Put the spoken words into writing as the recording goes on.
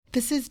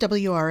This is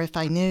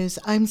WRFI News.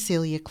 I'm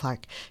Celia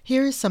Clark.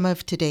 Here are some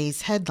of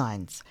today's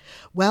headlines.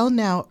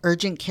 Now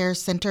urgent care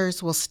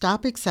centers will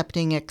stop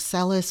accepting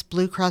Excellus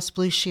Blue Cross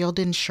Blue Shield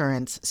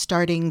insurance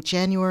starting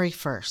January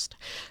 1st.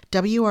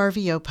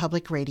 WRVO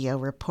Public Radio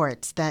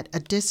reports that a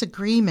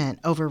disagreement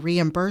over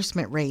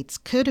reimbursement rates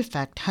could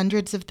affect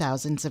hundreds of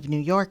thousands of New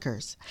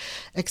Yorkers.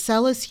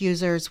 Excellus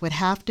users would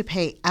have to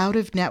pay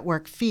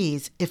out-of-network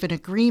fees if an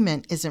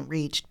agreement isn't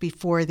reached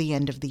before the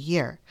end of the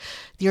year.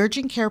 The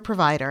urgent care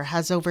provider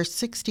has over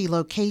 60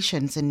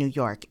 locations in New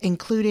York,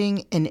 including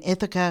in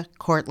Ithaca,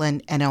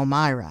 Cortland, and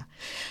Elmira.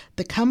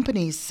 The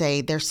companies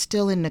say they're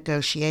still in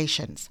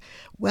negotiations.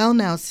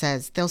 WellNow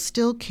says they'll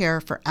still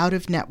care for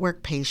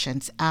out-of-network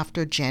patients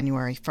after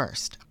January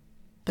 1st.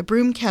 The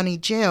Broome County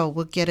Jail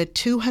will get a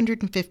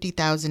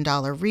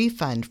 $250,000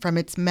 refund from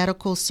its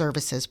medical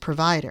services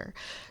provider.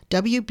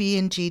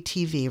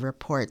 WBNG-TV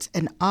reports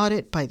an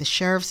audit by the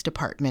Sheriff's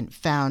Department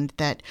found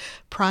that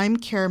Prime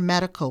Care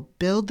Medical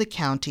billed the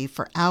county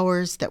for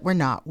hours that were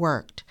not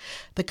worked.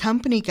 The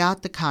company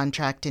got the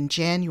contract in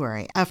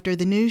January after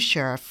the new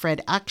sheriff,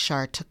 Fred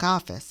Akshar, took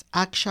office.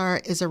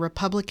 Akshar is a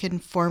Republican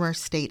former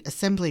state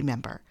assembly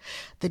member.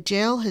 The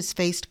jail has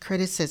faced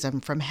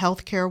criticism from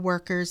healthcare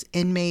workers,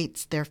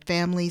 inmates, their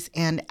families,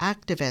 and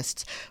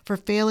activists for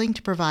failing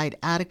to provide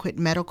adequate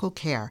medical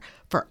care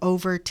for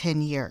over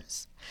 10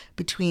 years.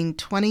 Between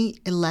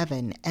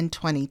 2011 and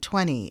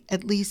 2020,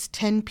 at least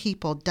 10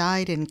 people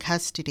died in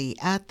custody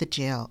at the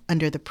jail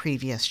under the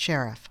previous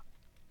sheriff.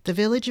 The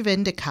village of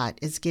Endicott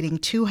is getting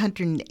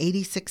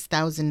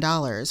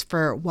 $286,000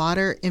 for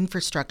water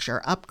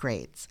infrastructure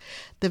upgrades.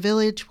 The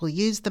village will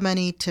use the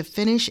money to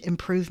finish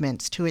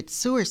improvements to its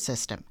sewer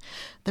system.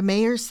 The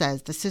mayor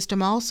says the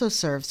system also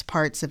serves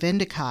parts of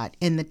Endicott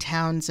in the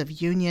towns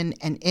of Union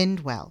and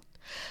Endwell.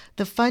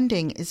 The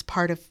funding is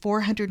part of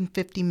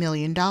 $450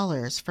 million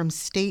from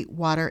state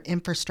water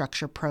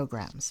infrastructure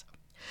programs.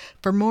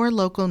 For more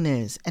local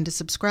news and to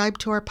subscribe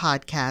to our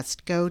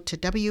podcast, go to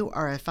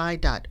wrfi.org/news.